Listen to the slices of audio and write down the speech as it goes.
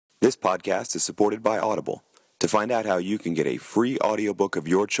This podcast is supported by Audible. To find out how you can get a free audiobook of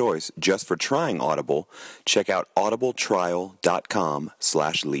your choice just for trying Audible, check out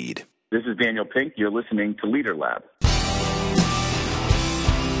audibletrial.com/lead. This is Daniel Pink. You're listening to Leader Lab.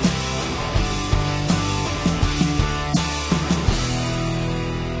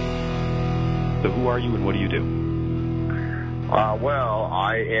 So who are you and what do you do? Well,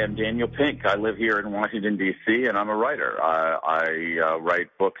 I am Daniel Pink. I live here in Washington, D.C., and I'm a writer. I write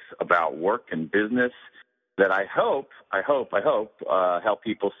books about work and business that I hope help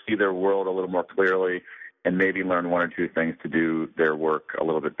people see their world a little more clearly and maybe learn one or two things to do their work a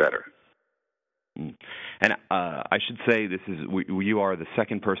little bit better. And I should say you are the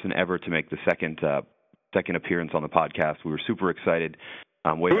second person ever to make the second appearance on the podcast. We were super excited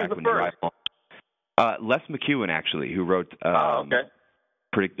way back when you arrived on. Les McEwen, actually, who wrote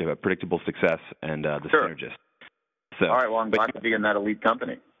Predictable Success and The Synergist. So, all right, well, I'm glad to be in that elite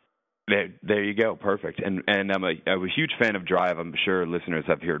company. There you go. Perfect. And I'm a huge fan of Drive. I'm sure listeners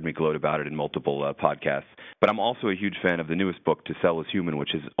have heard me gloat about it in multiple podcasts. But I'm also a huge fan of the newest book, To Sell is Human, which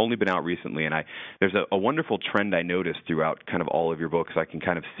has only been out recently. And there's a wonderful trend I noticed throughout kind of all of your books. I can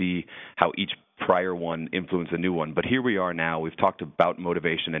kind of see how each prior one influenced a new one. But here we are now. We've talked about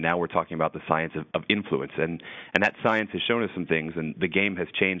motivation, and now we're talking about the science of influence. And that science has shown us some things, and the game has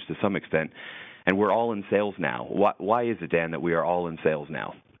changed to some extent. And we're all in sales now. Why is it, Dan, that we are all in sales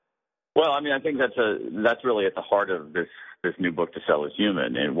now? Well, I mean, I think that's really at the heart of this new book, To Sell is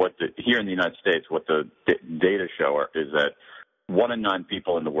Human. And here in the United States, what the data show is that 1 in 9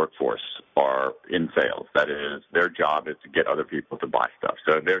 people in the workforce are in sales. That is, their job is to get other people to buy stuff.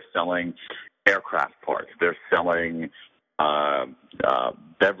 So they're selling aircraft parts. They're selling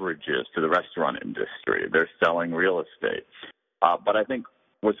beverages to the restaurant industry. They're selling real estate. But I think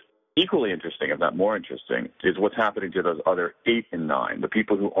what's equally interesting, if not more interesting, is what's happening to those other 8 in 9, the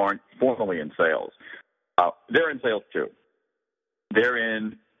people who aren't formally in sales. They're in sales too. They're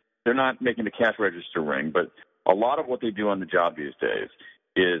not making the cash register ring, but a lot of what they do on the job these days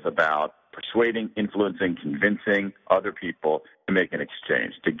is about persuading, influencing, convincing other people to make an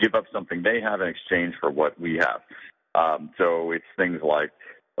exchange, to give up something they have in exchange for what we have. So it's things like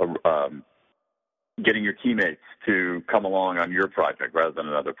getting your teammates to come along on your project rather than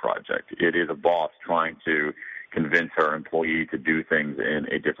another project. It is a boss trying to convince her employee to do things in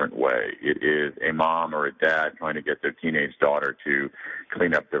a different way. It is a mom or a dad trying to get their teenage daughter to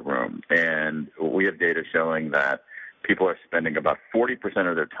clean up their room. And we have data showing that people are spending about 40%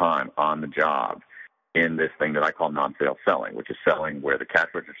 of their time on the job in this thing that I call non-sales selling, which is selling where the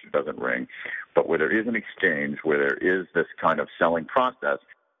cash register doesn't ring, but where there is an exchange, where there is this kind of selling process,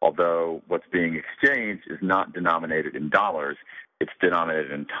 although what's being exchanged is not denominated in dollars, it's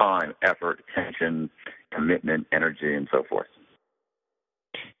denominated in time, effort, attention, commitment, energy, and so forth.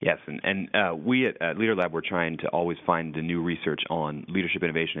 Yes, and we at Leader Lab, we're trying to always find the new research on leadership,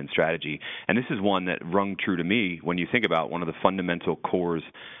 innovation, and strategy. And this is one that rung true to me when you think about one of the fundamental cores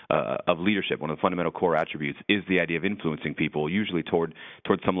of leadership. One of the fundamental core attributes is the idea of influencing people, usually toward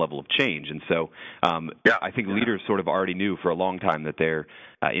some level of change. And so I think leaders sort of already knew for a long time that they're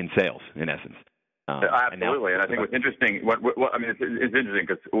in sales, in essence. Absolutely, and I think what's interesting, it's interesting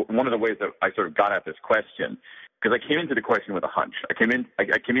because one of the ways that I sort of got at this question, because I came into the question with a hunch. I came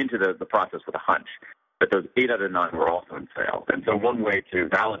into the process with a hunch that those 8 out of 9 were also in sales, and so one way to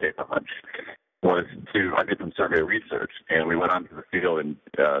validate the hunch was I did some survey research, and we went onto the field and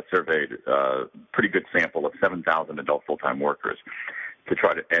surveyed a pretty good sample of 7,000 adult full-time workers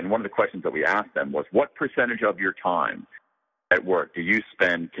and one of the questions that we asked them was, what percentage of your time at work do you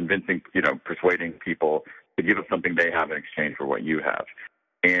spend persuading people to give up something they have in exchange for what you have?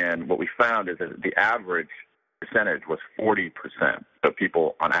 And what we found is that the average percentage was 40%. So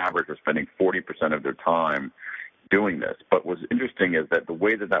people, on average, were spending 40% of their time doing this. But what's interesting is that the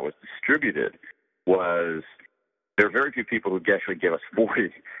way that was distributed was there are very few people who actually gave us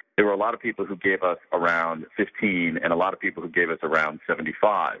 40. There were a lot of people who gave us around 15 and a lot of people who gave us around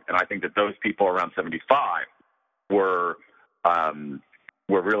 75. And I think that those people around 75 were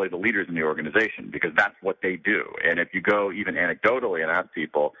really the leaders in the organization because that's what they do. And if you go even anecdotally and ask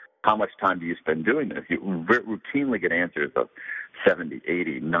people, how much time do you spend doing this? You routinely get answers of 70,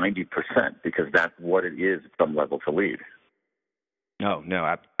 80, 90% because that's what it is at some level to lead. No,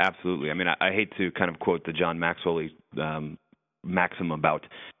 absolutely. I mean, I hate to kind of quote the John Maxwell maxim about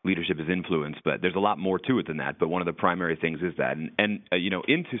leadership is influence, but there's a lot more to it than that. But one of the primary things is that. And in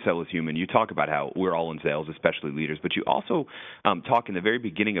To Sell is Human, you talk about how we're all in sales, especially leaders, but you also talk in the very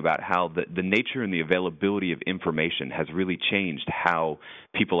beginning about how the nature and the availability of information has really changed how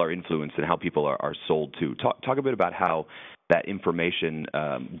people are influenced and how people are sold to. Talk a bit about how that information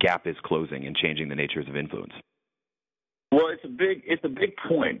gap is closing and changing the natures of influence? Well, it's a big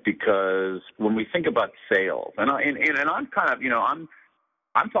point, because when we think about sales, and I'm kind of,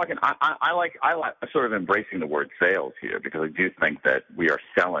 I'm talking. I like sort of embracing the word sales here, because I do think that we are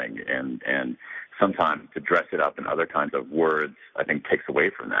selling, and sometimes to dress it up in other kinds of words, I think takes away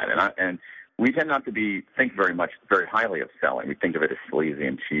from that. And we tend not to think very highly of selling. We think of it as sleazy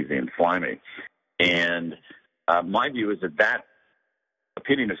and cheesy and slimy. And my view is that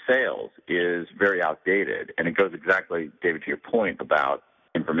opinion of sales is very outdated, and it goes exactly, David, to your point about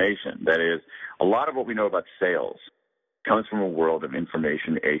information. That is, a lot of what we know about sales comes from a world of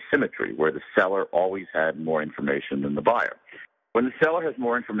information asymmetry, where the seller always had more information than the buyer. When the seller has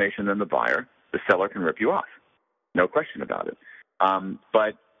more information than the buyer, the seller can rip you off. No question about it.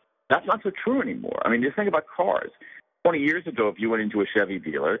 But that's not so true anymore. I mean, just think about cars. 20 years ago, if you went into a Chevy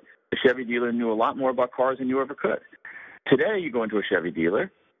dealer, the Chevy dealer knew a lot more about cars than you ever could. Today, you go into a Chevy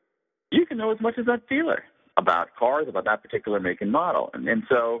dealer, you can know as much as that dealer about cars, about that particular make and model. And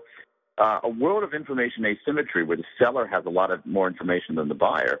so a world of information asymmetry, where the seller has a lot of more information than the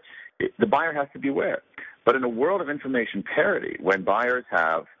buyer has to beware. But in a world of information parity, when buyers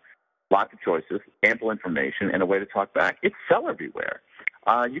have lots of choices, ample information, and a way to talk back, it's seller beware.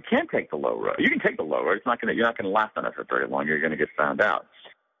 You can't take the low road. You can take the low road. You're not going to last on it for very long. You're going to get found out.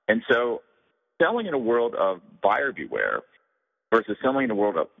 And so selling in a world of buyer beware versus selling in a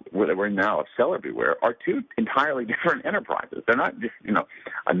world of where we're now of seller beware are two entirely different enterprises. They're not just,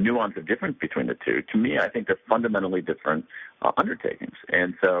 a nuance of difference between the two. To me, I think they're fundamentally different undertakings.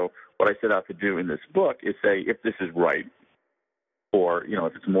 And so what I set out to do in this book is say, if this is right, or,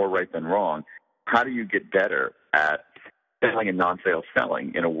 if it's more right than wrong, how do you get better at selling and non-sales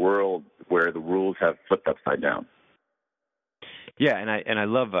selling in a world where the rules have flipped upside down? Yeah, and I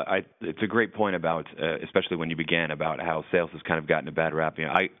love it's a great point about especially when you began about how sales has kind of gotten a bad rap.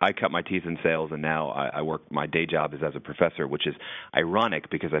 I cut my teeth in sales, and now I work. My day job is as a professor, which is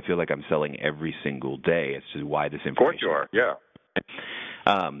ironic because I feel like I'm selling every single day as to why this information. Of course you are. Yeah.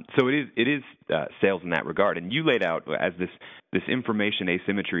 So it is sales in that regard, and you laid out as this information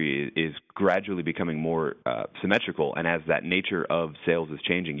asymmetry is gradually becoming more symmetrical, and as that nature of sales is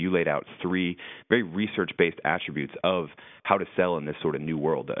changing, you laid out 3 very research-based attributes of how to sell in this sort of new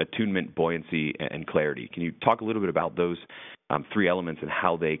world: attunement, buoyancy, and clarity. Can you talk a little bit about those 3 elements and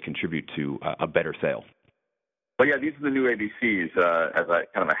how they contribute to a better sale? Well, yeah, these are the new ABCs as a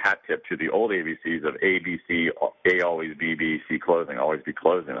kind of a hat tip to the old ABCs of A, B, C, A always be B, C closing, always be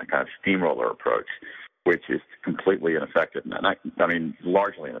closing, that kind of steamroller approach, which is completely ineffective.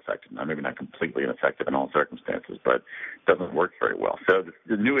 Largely ineffective. Now, maybe not completely ineffective in all circumstances, but doesn't work very well. So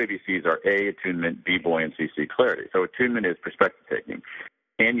the new ABCs are A, attunement, B, buoyancy, C, clarity. So attunement is perspective taking.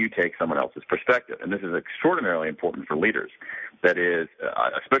 Can you take someone else's perspective? And this is extraordinarily important for leaders. That is,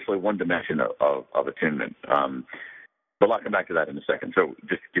 especially one dimension of attunement. But I'll come back to that in a second. So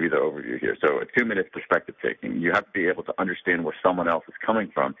just to give you the overview here. So attunement is perspective taking. You have to be able to understand where someone else is coming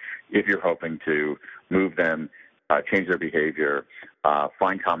from if you're hoping to move them, change their behavior,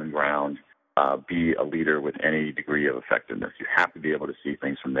 find common ground, be a leader with any degree of effectiveness. You have to be able to see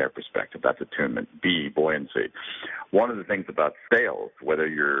things from their perspective. That's attunement. B, buoyancy. One of the things about sales, whether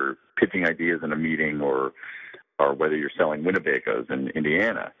you're pitching ideas in a meeting or whether you're selling Winnebagos in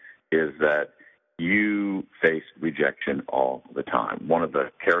Indiana, is that you face rejection all the time. One of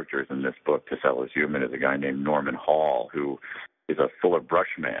the characters in this book, To Sell is Human, is a guy named Norman Hall, who is a fuller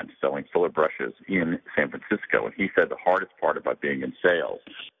brush man selling fuller brushes in San Francisco. And he said the hardest part about being in sales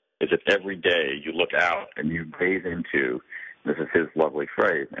is that every day you look out and you gaze into, this is his lovely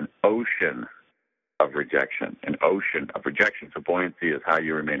phrase, an ocean of rejection. An ocean of rejection. So buoyancy is how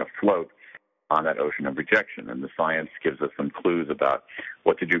you remain afloat on that ocean of rejection. And the science gives us some clues about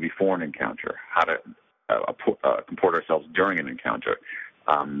what to do before an encounter, how to comport ourselves during an encounter.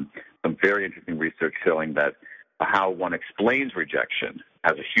 Some very interesting research showing that how one explains rejection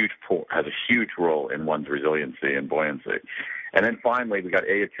has a huge role in one's resiliency and buoyancy. And then finally, we got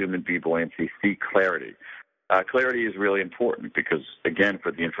A, attunement, B, buoyancy, C, clarity. Clarity is really important because, again,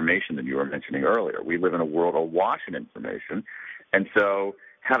 for the information that you were mentioning earlier, we live in a world awash in information, and so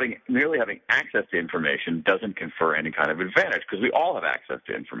merely having access to information doesn't confer any kind of advantage because we all have access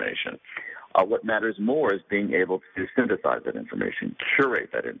to information. What matters more is being able to synthesize that information,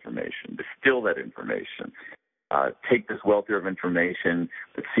 curate that information, distill that information, take this welter of information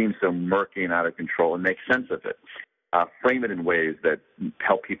that seems so murky and out of control and make sense of it. Frame it in ways that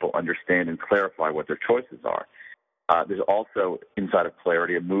help people understand and clarify what their choices are. There's also, inside of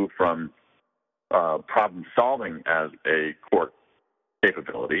clarity, a move from problem-solving as a core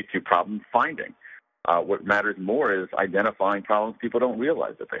capability to problem-finding. What matters more is identifying problems people don't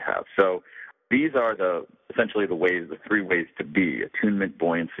realize that they have. So these are essentially the three ways to be: attunement,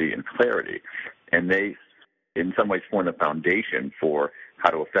 buoyancy, and clarity. And they, in some ways, form the foundation for how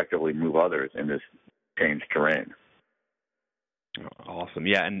to effectively move others in this changed terrain. Awesome,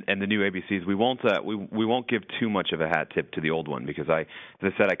 yeah, and the new ABCs, we won't give too much of a hat tip to the old one, because as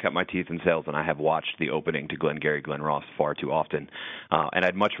I said, I cut my teeth in sales, and I have watched the opening to Glengarry Glen Ross far too often, and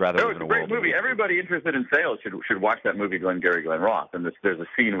I'd much rather live in a world. It's a great movie. Everybody interested in sales should watch that movie, Glengarry Glen Ross. And there's a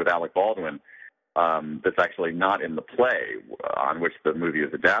scene with Alec Baldwin that's actually not in the play on which the movie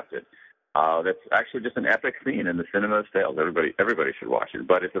is adapted. That's actually just an epic scene in the cinema of sales. Everybody should watch it.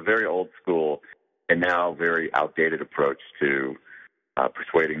 But it's a very old school and now very outdated approach to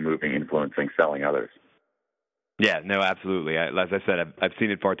persuading, moving, influencing, selling others. Yeah, no, absolutely. As I said, I've seen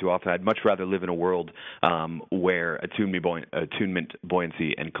it far too often. I'd much rather live in a world where attunement,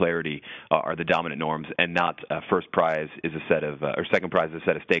 buoyancy, and clarity are the dominant norms, and not first prize is a set of, or second prize is a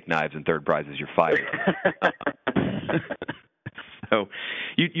set of steak knives, and third prize is you're fired. So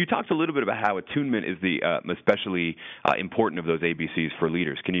you talked a little bit about how attunement is the especially important of those ABCs for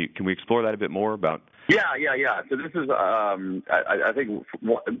leaders. Can we explore that a bit more about? Yeah. So this is, I think,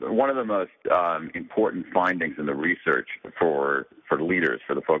 one of the most important findings in the research for leaders,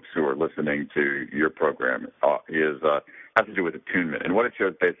 for the folks who are listening to your program, has to do with attunement. And what it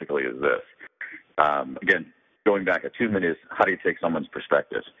shows basically is this. Again, going back, attunement is how do you take someone's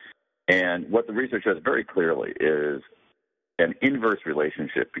perspective? And what the research shows very clearly is an inverse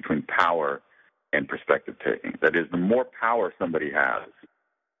relationship between power and perspective taking. That is, the more power somebody has,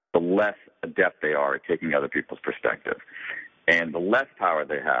 the less adept they are at taking other people's perspective. And the less power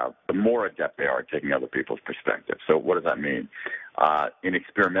they have, the more adept they are at taking other people's perspective. So what does that mean? In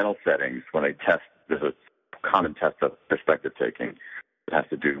experimental settings, when they test, there's a common test of perspective taking. It has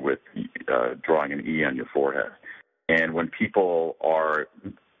to do with drawing an E on your forehead. And when people are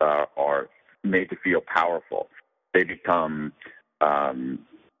made to feel powerful, they become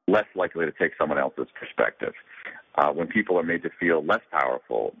less likely to take someone else's perspective. When people are made to feel less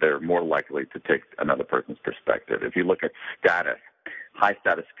powerful, they're more likely to take another person's perspective. If you look at status,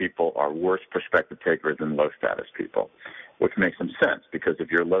 high-status people are worse perspective takers than low-status people, which makes some sense, because if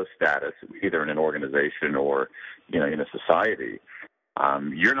you're low status, either in an organization or in a society,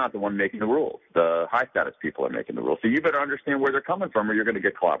 you're not the one making the rules. The high-status people are making the rules. So you better understand where they're coming from, or you're going to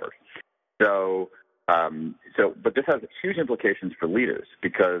get clobbered. But this has huge implications for leaders,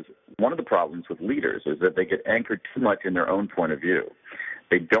 because one of the problems with leaders is that they get anchored too much in their own point of view.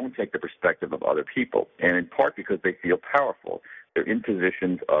 They don't take the perspective of other people, and in part because they feel powerful. They're in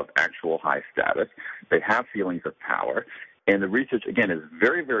positions of actual high status. They have feelings of power, and the research, again, is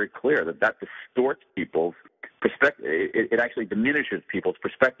very, very clear that distorts people's perspective. It actually diminishes people's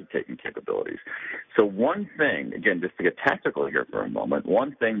perspective-taking capabilities. So one thing, again, just to get tactical here for a moment,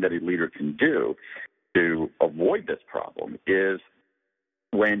 one thing that a leader can do to avoid this problem is,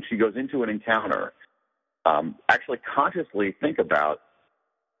 when she goes into an encounter, actually consciously think about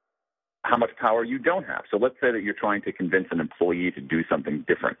how much power you don't have. So let's say that you're trying to convince an employee to do something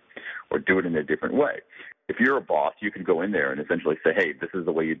different or do it in a different way. If you're a boss, you can go in there and essentially say, hey, this is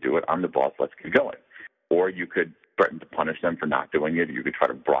the way you do it. I'm the boss. Let's get going. Or you could threaten to punish them for not doing it. You could try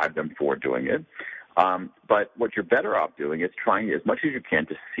to bribe them for doing it. But what you're better off doing is trying as much as you can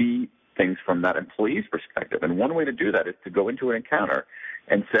to see things from that employee's perspective. And one way to do that is to go into an encounter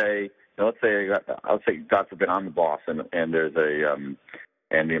and say, let's say, God forbid, I'm the boss, and there's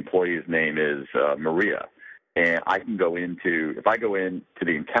and the employee's name is Maria. And I can go if I go into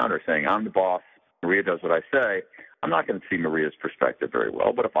the encounter saying, I'm the boss, Maria does what I say, I'm not going to see Maria's perspective very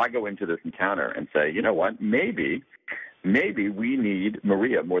well. But if I go into this encounter and say, you know what, maybe we need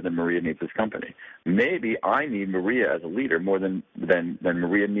Maria more than Maria needs this company. Maybe I need Maria as a leader more than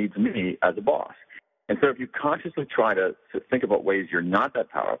Maria needs me as a boss. And so if you consciously try to think about ways you're not that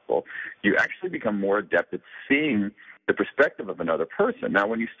powerful, you actually become more adept at seeing the perspective of another person. Now,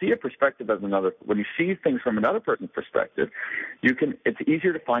 when you see when you see things from another person's perspective, it's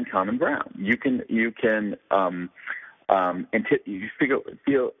easier to find common ground. You can get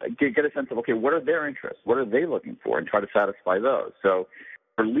a sense of, okay, what are their interests? What are they looking for? And try to satisfy those. So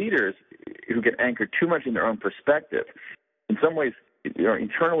for leaders who get anchored too much in their own perspective, in some ways,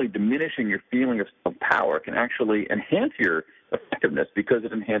 internally diminishing your feeling of power can actually enhance your effectiveness, because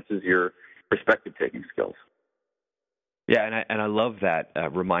it enhances your perspective-taking skills. Yeah, and I love that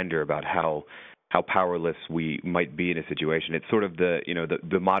reminder about how powerless we might be in a situation. It's sort of the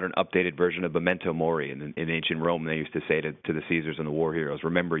modern updated version of memento mori. In ancient Rome, they used to say to the Caesars and the war heroes,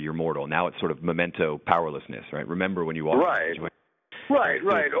 remember you're mortal. Now it's sort of memento powerlessness, right? Remember when you walk into a situation. Right.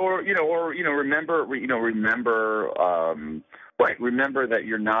 Or remember that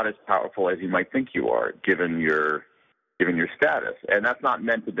you're not as powerful as you might think you are, given your status. And that's not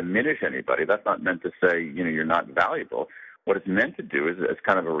meant to diminish anybody. That's not meant to say, you're not valuable. What it's meant to do is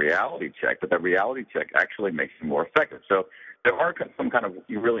kind of a reality check, but that reality check actually makes you more effective. So there are some kind of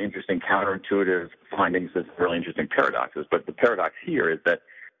really interesting counterintuitive findings, and really interesting paradoxes. But the paradox here is that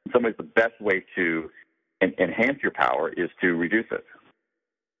in some ways the best way to enhance your power is to reduce it.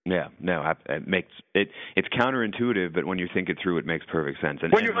 Yeah, no, it's counterintuitive, but when you think it through, it makes perfect sense.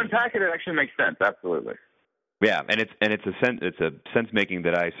 And when you unpack it, it actually makes sense. Absolutely. Yeah, and it's a sense making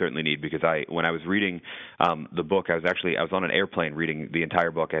that I certainly need, because when I was reading the book, I was on an airplane reading the entire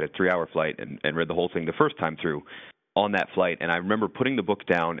book. I had a 3-hour flight and read the whole thing the first time through on that flight, and I remember putting the book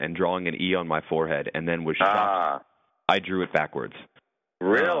down and drawing an E on my forehead, and then was shocked. I drew it backwards.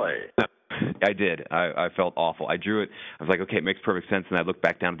 Really? I did. I felt awful. I drew it. I was like, okay, it makes perfect sense, and I looked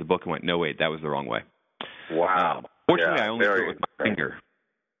back down at the book and went, no, wait, that was the wrong way. Wow. Fortunately, I only drew it with my finger.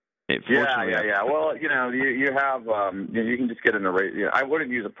 Yeah. Well, you have you can just get an erase. I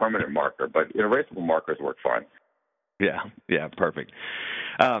wouldn't use a permanent marker, but erasable markers work fine. Yeah, perfect.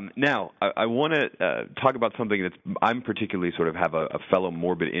 Now, I want to talk about something that I'm particularly sort of have a fellow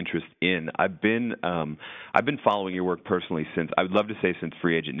morbid interest in. I've been following your work personally since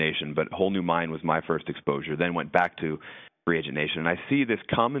Free Agent Nation, but Whole New Mind was my first exposure. Then went back to Free Agent Nation, and I see this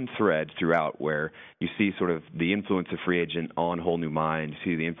common thread throughout where you see sort of the influence of Free Agent on Whole New Mind, you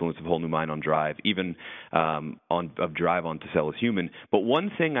see the influence of Whole New Mind on Drive, even of Drive on To Sell Is Human. But one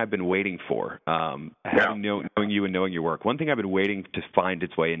thing I've been waiting for, knowing you and knowing your work, one thing I've been waiting to find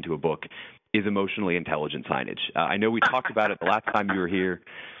its way into a book is emotionally intelligent signage. I know we talked about it the last time you were here.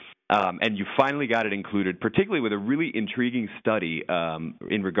 And you finally got it included, particularly with a really intriguing study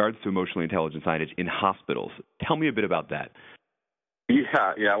in regards to emotionally intelligent signage in hospitals. Tell me a bit about that.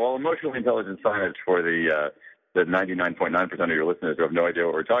 Yeah. Well, emotionally intelligent signage, for the 99.9% of your listeners who have no idea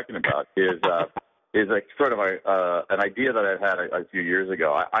what we're talking about, is a sort of an idea that I had a few years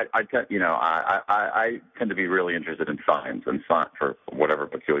ago. I tend to be really interested in signs for whatever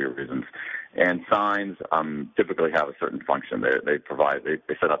peculiar reasons. And signs typically have a certain function.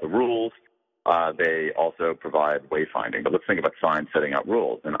 They set out the rules. They also provide wayfinding. But let's think about signs setting out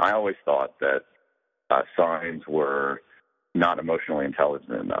rules. And I always thought that signs were not emotionally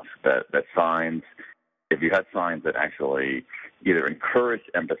intelligent enough. That signs, if you had signs that actually either encouraged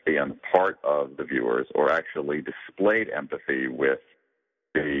empathy on the part of the viewers or actually displayed empathy with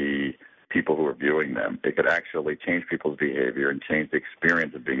the people who are viewing them, it could actually change people's behavior and change the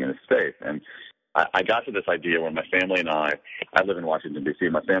experience of being in a space. And I got to this idea when my family and I live in Washington, D.C.,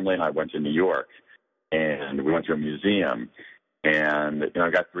 my family and I went to New York, and we went to a museum. And, I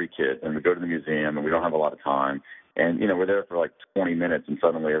got 3 kids, and we go to the museum, and we don't have a lot of time. And, we're there for like 20 minutes, and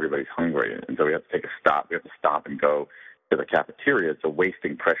suddenly everybody's hungry. And so we have to take a stop. We have to stop and go to the cafeteria. So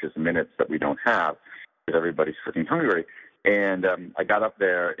wasting precious minutes that we don't have because everybody's freaking hungry. And I got up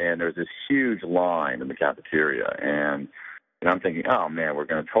there, and there's this huge line in the cafeteria. And I'm thinking, oh, man, we're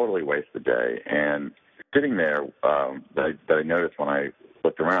going to totally waste the day. And sitting there, that I noticed when I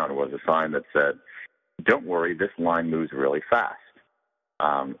looked around was a sign that said, don't worry, this line moves really fast.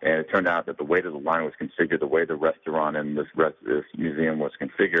 And it turned out that the way that the line was configured, the way the restaurant and this museum was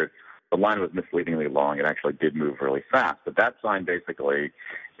configured, the line was misleadingly long. It actually did move really fast. But that sign basically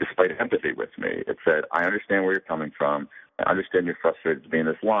displayed empathy with me. It said, I understand where you're coming from. I understand you're frustrated to be in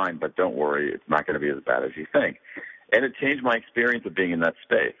this line, but don't worry, it's not going to be as bad as you think. And it changed my experience of being in that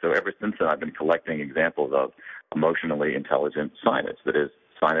space. So ever since then, I've been collecting examples of emotionally intelligent signage. That is,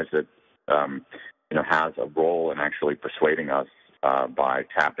 signage that has a role in actually persuading us by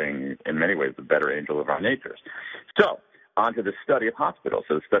tapping, in many ways, the better angel of our natures. So on to the study of hospitals.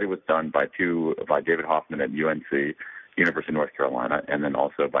 So the study was done by David Hoffman at UNC, University of North Carolina, and then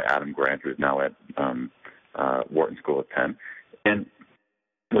also by Adam Grant, who's now at Wharton School at Penn. And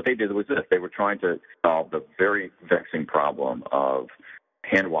what they did was this. They were trying to solve the very vexing problem of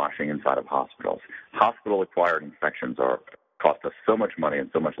hand washing inside of hospitals. Hospital-acquired infections cost us so much money and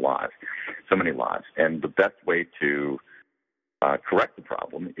so many lives. And the best way to correct the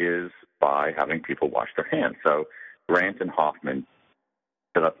problem is by having people wash their hands. So Grant and Hoffman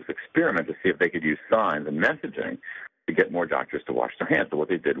set up this experiment to see if they could use signs and messaging to get more doctors to wash their hands. So what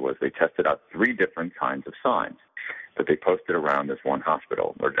they did was they tested out 3 different kinds of signs that they posted around this one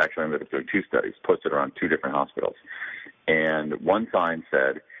hospital, or actually they were doing 2 studies, posted around 2 different hospitals. And one sign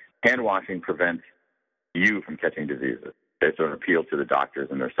said, hand washing prevents you from catching diseases. They sort of appealed to the doctors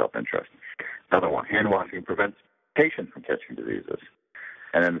and their self-interest. Another one, hand washing prevents patients from catching diseases.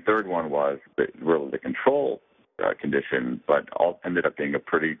 And then the third one was the control condition, but all ended up being a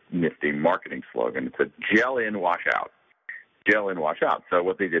pretty nifty marketing slogan. It said, gel in, wash out. Gel in, wash out. So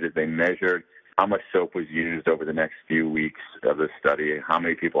what they did is they measured how much soap was used over the next few weeks of the study, how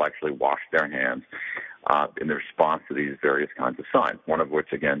many people actually washed their hands in the response to these various kinds of signs, one of which,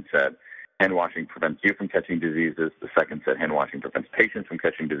 again, said hand washing prevents you from catching diseases. The second said hand washing prevents patients from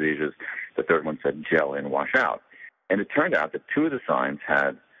catching diseases. The third one said gel in, wash out. And it turned out that two of the signs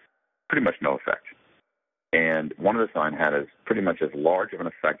had pretty much no effect. And one of the signs had pretty much as large of an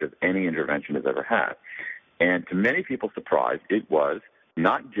effect as any intervention has ever had. And to many people's surprise, it was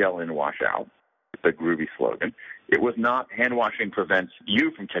not gel in, wash out, the groovy slogan. It was not hand washing prevents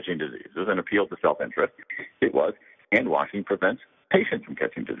you from catching diseases, an appeal to self-interest. It was hand washing prevents patients from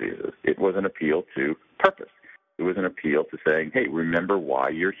catching diseases. It was an appeal to purpose. It was an appeal to saying, hey, remember why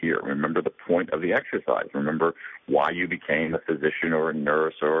you're here. Remember the point of the exercise. Remember why you became a physician or a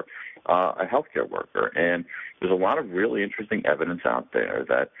nurse or a healthcare worker. And there's a lot of really interesting evidence out there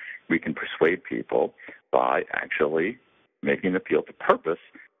that we can persuade people by actually making an appeal to purpose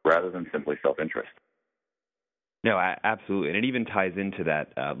rather than simply self-interest. No, absolutely. And it even ties into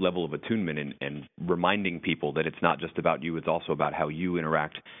that level of attunement and reminding people that it's not just about you, it's also about how you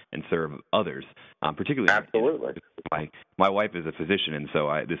interact and serve others, particularly. Absolutely. My wife is a physician, and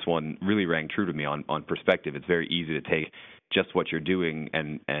so this one really rang true to me on perspective. It's very easy to take just what you're doing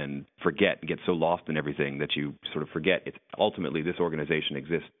and forget and get so lost in everything that you sort of forget. It's ultimately this organization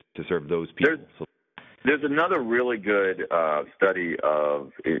exists to serve those people. There's another really good study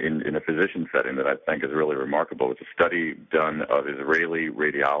in a physician setting that I think is really remarkable. It's a study done of Israeli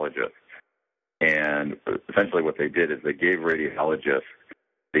radiologists. And essentially what they did is they gave radiologists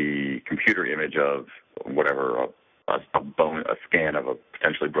the computer image of whatever, a scan of a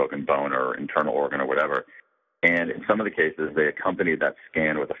potentially broken bone or internal organ or whatever. And in some of the cases, they accompanied that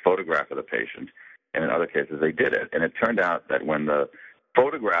scan with a photograph of the patient. And in other cases, they did it. And it turned out that when the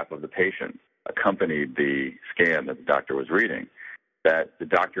photograph of the patient accompanied the scan that the doctor was reading, that the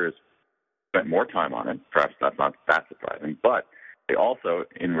doctors spent more time on it. Perhaps that's not that surprising, but they also,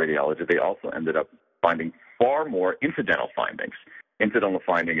 in radiology, they also ended up finding far more incidental findings. Incidental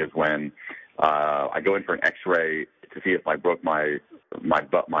finding is when I go in for an X-ray to see if I broke my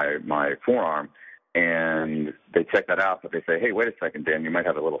forearm, and they check that out, but they say, hey, wait a second, Dan, you might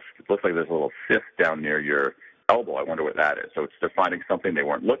have it looks like there's a little cyst down near your elbow. I wonder what that is. So they're finding something they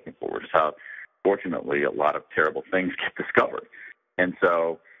weren't looking for, which is how, fortunately, a lot of terrible things get discovered. And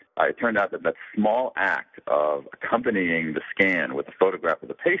so it turned out that small act of accompanying the scan with a photograph of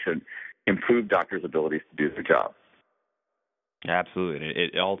the patient improved doctors' abilities to do their job. Absolutely.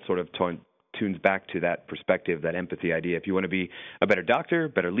 It all sort of tunes back to that perspective, that empathy idea. If you want to be a better doctor,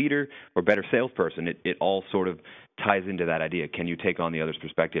 better leader, or better salesperson, it all sort of ties into that idea. Can you take on the other's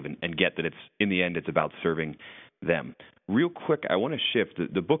perspective and get that in the end, it's about serving them? Real quick, I want to shift.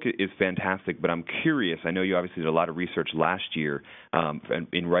 The book is fantastic, but I'm curious. I know you obviously did a lot of research last year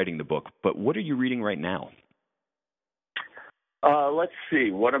in writing the book, but what are you reading right now? Let's see.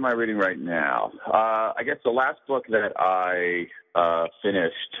 What am I reading right now? I guess the last book that I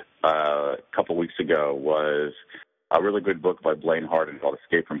finished a couple weeks ago was a really good book by Blaine Harden called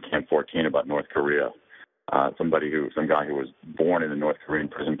Escape from Camp 14 about North Korea. Some guy who was born in a North Korean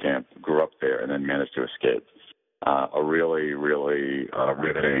prison camp, grew up there, and then managed to escape. A really, really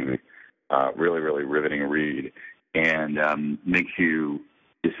riveting read, and makes you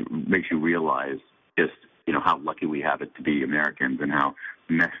realize just how lucky we have it to be Americans and how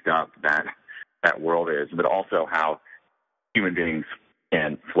messed up that world is, but also how human beings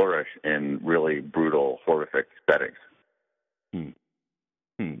can flourish in really brutal, horrific settings.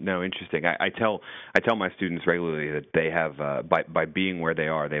 No, interesting. I tell my students regularly that they have by being where they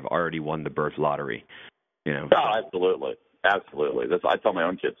are, they've already won the birth lottery. Oh, absolutely. I tell my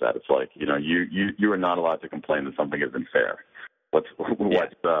own kids that. It's like, you are not allowed to complain that something isn't fair.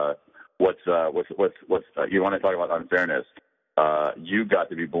 You want to talk about unfairness? You got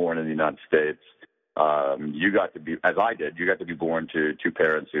to be born in the United States. You got to be, as I did, you got to be born to two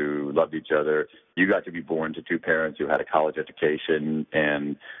parents who loved each other. You got to be born to two parents who had a college education,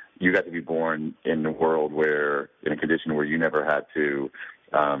 and you got to be born in a world in a condition where you never had to,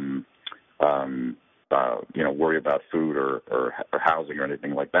 worry about food or housing or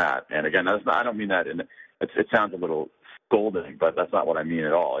anything like that. And again, I don't mean that it sounds a little scolding, but that's not what I mean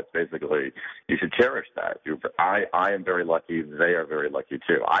at all. It's basically, you should cherish that. I am very lucky. They are very lucky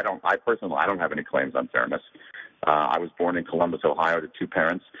too. I personally don't have any claims on fairness. I was born in Columbus, Ohio, to two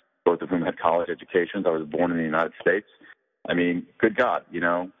parents, both of whom had college educations. I was born in the United States. I mean, good God,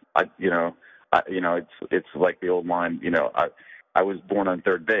 it's like the old line, I was born on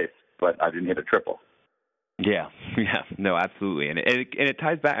third base, but I didn't hit a triple. Yeah, no, absolutely, and it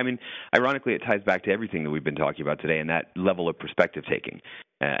ties back. I mean, ironically, it ties back to everything that we've been talking about today, and that level of perspective taking,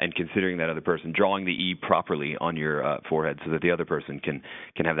 and considering that other person, drawing the E properly on your forehead, so that the other person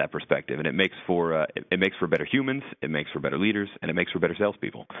can have that perspective, and it makes for better humans, it makes for better leaders, and it makes for better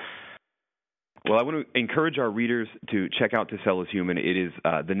salespeople. Well, I want to encourage our readers to check out To Sell Is Human. It is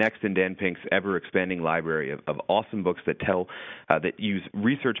the next in Dan Pink's ever-expanding library of awesome books that that use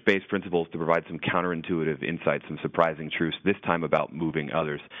research-based principles to provide some counterintuitive insights, some surprising truths, this time about moving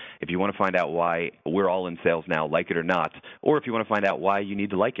others. If you want to find out why we're all in sales now, like it or not, or if you want to find out why you need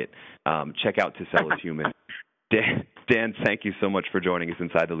to like it, check out To Sell Is Human. Dan, thank you so much for joining us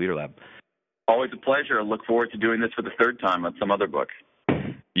inside the Leader Lab. Always a pleasure. I look forward to doing this for the third time on some other book.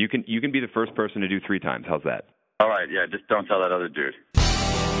 You can be the first person to do 3 times. How's that? All right, yeah, just don't tell that other dude.